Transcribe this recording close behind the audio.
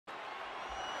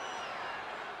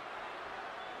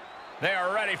They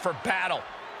are ready for battle.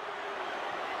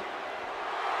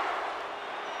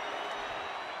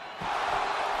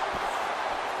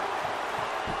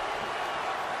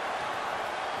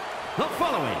 The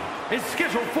following is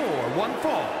scheduled for one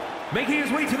fall. Making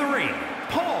his way to the ring,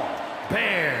 Paul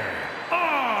Bear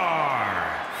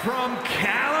R. From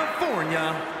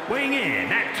California, weighing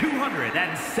in at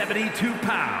 272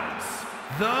 pounds,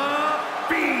 the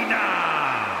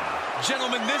Phenom.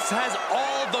 Gentlemen, this has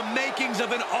all the makings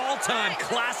of an all-time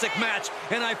classic match,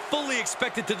 and I fully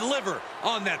expect it to deliver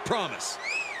on that promise.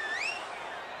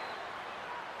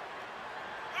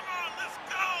 Come on, let's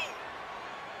go!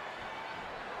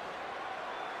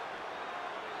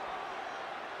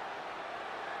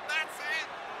 That's it!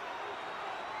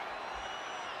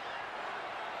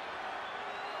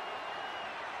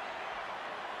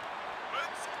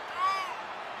 Let's go!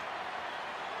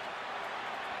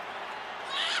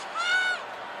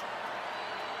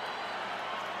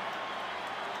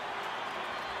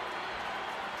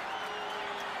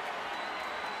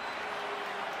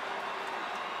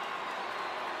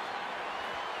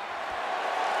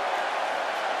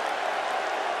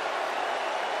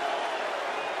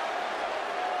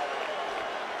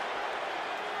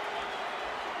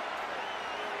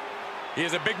 He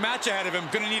has a big match ahead of him.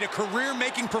 Going to need a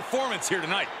career-making performance here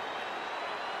tonight.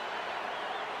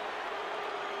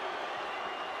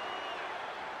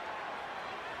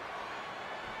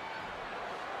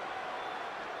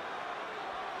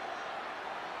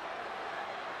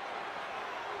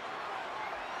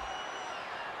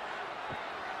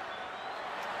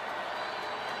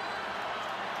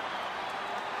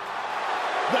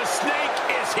 The Snake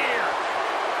is here.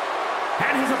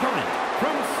 And his opponent,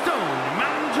 from Stone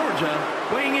Mountain, Georgia,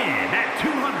 weighing in at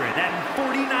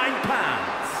 249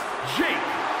 pounds, Jake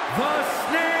the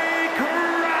Snake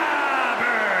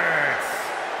Roberts.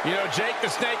 You know, Jake the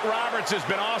Snake Roberts has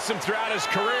been awesome throughout his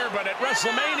career, but at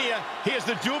Wrestlemania, he has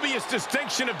the dubious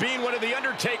distinction of being one of the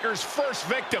Undertaker's first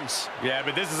victims. Yeah,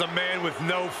 but this is a man with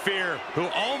no fear who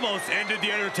almost ended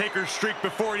the Undertaker's streak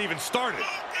before it even started.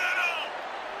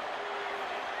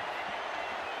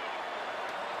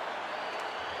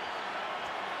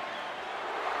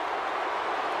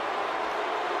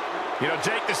 You know,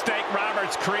 Jake the Snake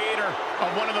Roberts, creator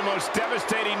of one of the most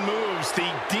devastating moves, the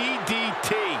DDT.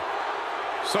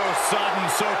 So sudden,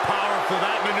 so powerful,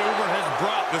 that maneuver has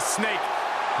brought the Snake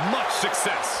much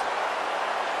success.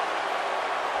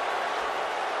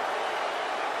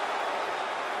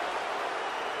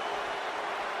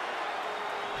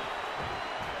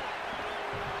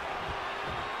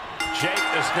 Jake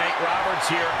the Snake Roberts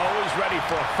here, always ready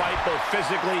for a fight, both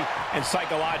physically and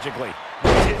psychologically.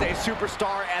 This is a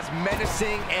superstar as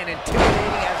menacing and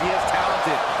intimidating as he is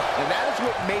talented. And that is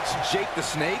what makes Jake the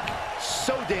Snake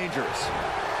so dangerous.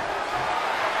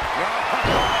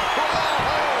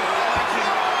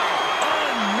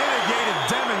 Unmitigated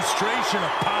demonstration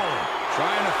of power.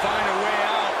 Trying to find a way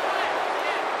out.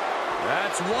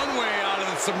 That's one way out of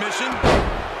the submission.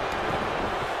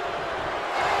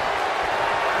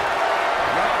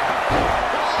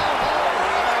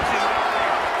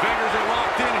 Fingers are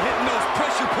locked in, hitting those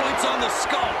pressure points on the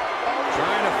skull.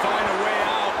 Trying to find a way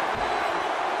out.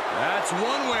 That's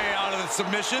one way out of the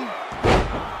submission.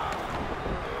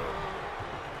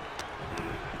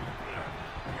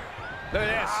 Look at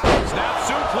this. Snap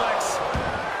suplex.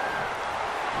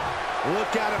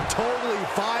 Look at him totally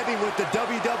vibing with the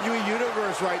WWE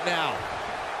Universe right now.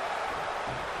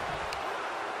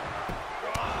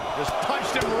 Just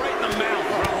punched him right in the mouth.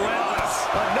 Relentless.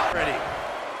 Not ready.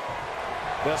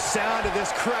 The sound of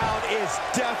this crowd is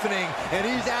deafening, and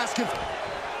he's asking.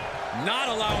 Not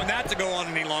allowing that to go on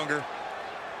any longer.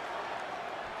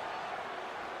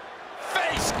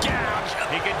 Face gouge.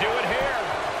 He can do it here.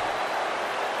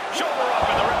 Shoulder up,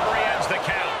 and the referee ends the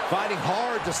count. Fighting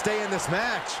hard to stay in this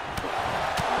match.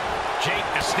 Jake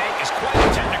the Snake is quite a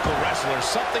technical wrestler,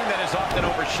 something that is often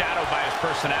overshadowed by his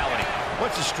personality.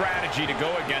 What's the strategy to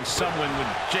go against someone with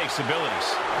Jake's abilities?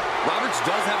 Roberts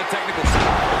does have a technical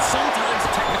skill, but sometimes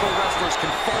technical wrestlers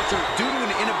can falter due to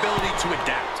an inability to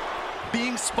adapt.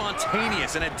 Being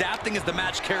spontaneous and adapting as the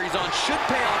match carries on should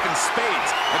pay off in spades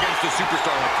against a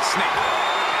superstar like the Snake.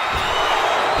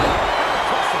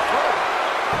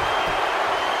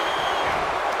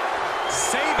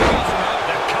 Saving us now.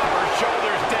 The cover,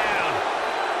 shoulders down.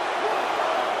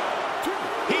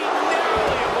 He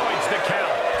narrowly avoids the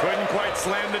count. Couldn't quite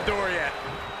slam the door yet.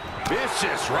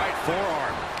 Vicious right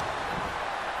forearm.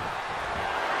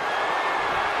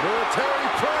 Military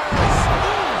press.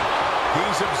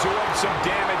 He's absorbed some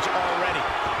damage already.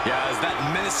 Yeah, as that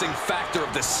menacing factor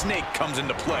of the Snake comes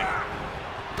into play.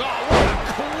 Oh, what a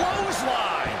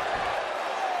clothesline!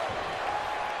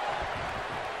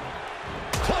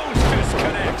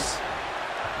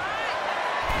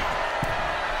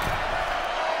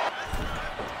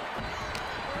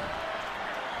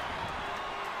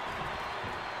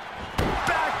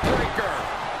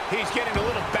 He's getting a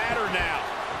little battered now.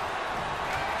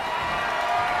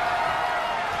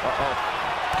 Uh-oh.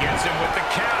 Gets him with the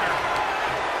counter.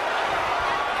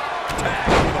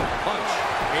 Tag with a punch.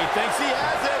 He thinks he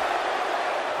has it.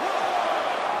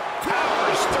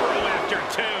 Powers through after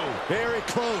two. Very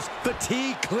close.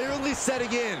 Fatigue clearly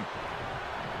setting in.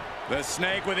 The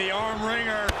Snake with the arm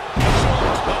wringer.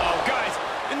 Uh-oh, guys,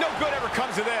 no good ever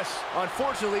comes of this.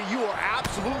 Unfortunately, you are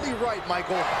absolutely right,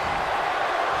 Michael.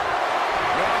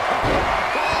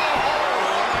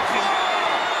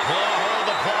 Claw hold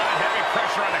applied. Heavy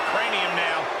pressure on the cranium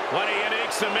now. What a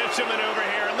unique submission maneuver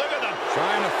here. And look at them.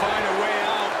 Trying to find a way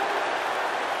out.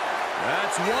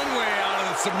 That's one way out of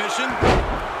the submission.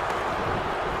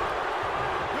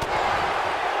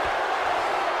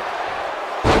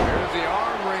 There's the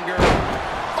arm wringer,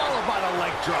 followed by the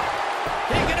leg drop.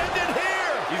 He can end it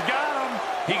here. He's got him.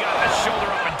 He got the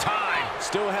shoulder up in time.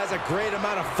 Still has a great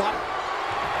amount of fight.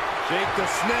 Jake the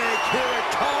Snake, here it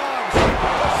comes.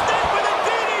 The Snake with a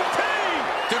DDT.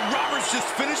 Did Roberts just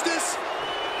finish this?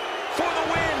 For the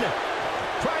win.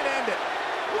 Try and end it.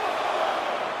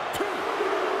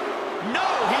 No,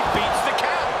 he beats the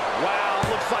count. Wow,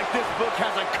 looks like this book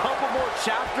has a couple more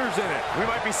chapters in it. We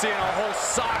might be seeing a whole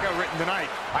saga written tonight.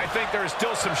 I think there is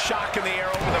still some shock in the air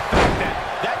over the fact that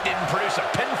that didn't produce a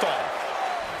pinfall.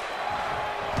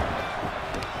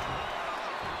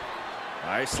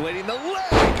 Isolating the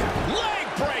leg. Leg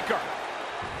breaker.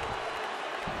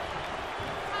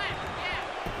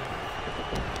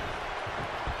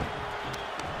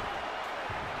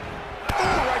 Oh,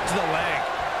 right to the leg.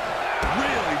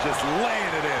 Really just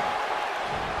laying it in.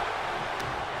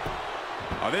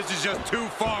 Oh, this is just too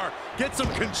far. Get some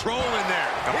control in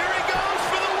there. Here he goes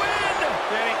for the win.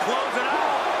 Then he closes it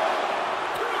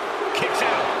out. Kicks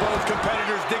out. Both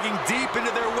competitors digging deep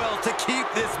into their well to keep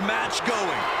this match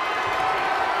going.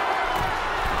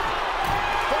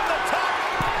 From the top.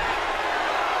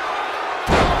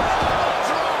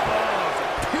 Oh,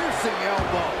 piercing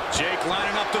elbow. Jake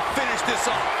lining up to finish this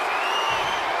off.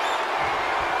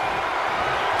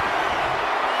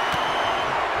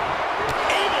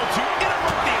 Able to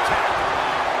interrupt the attack.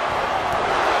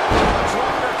 Much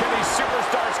longer can these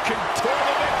superstars control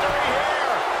the victory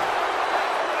here.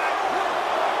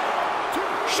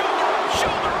 Shoulder up,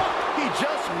 shoulder up. He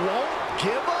just won't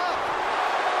give up.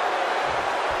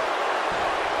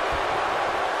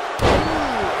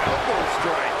 Ooh, elbow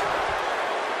strike.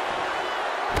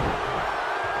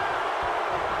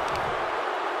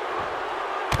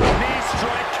 Knee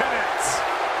strike connects.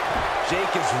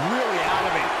 Jake is really out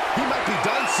of it. He might be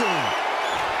done soon.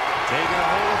 Taking a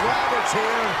hold of Roberts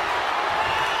here.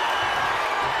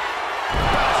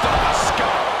 Bounced off the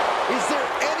skull. Is there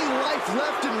any life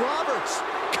left in Roberts?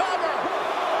 Cover.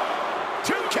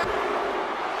 2 count.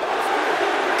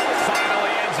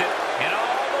 Finally ends it. And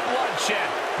all the bloodshed.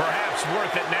 Perhaps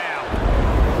worth it now.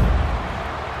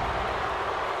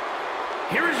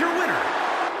 Here is your winner,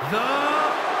 the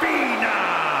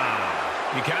Phenom.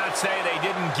 You cannot say they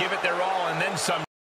didn't give it their all and then some.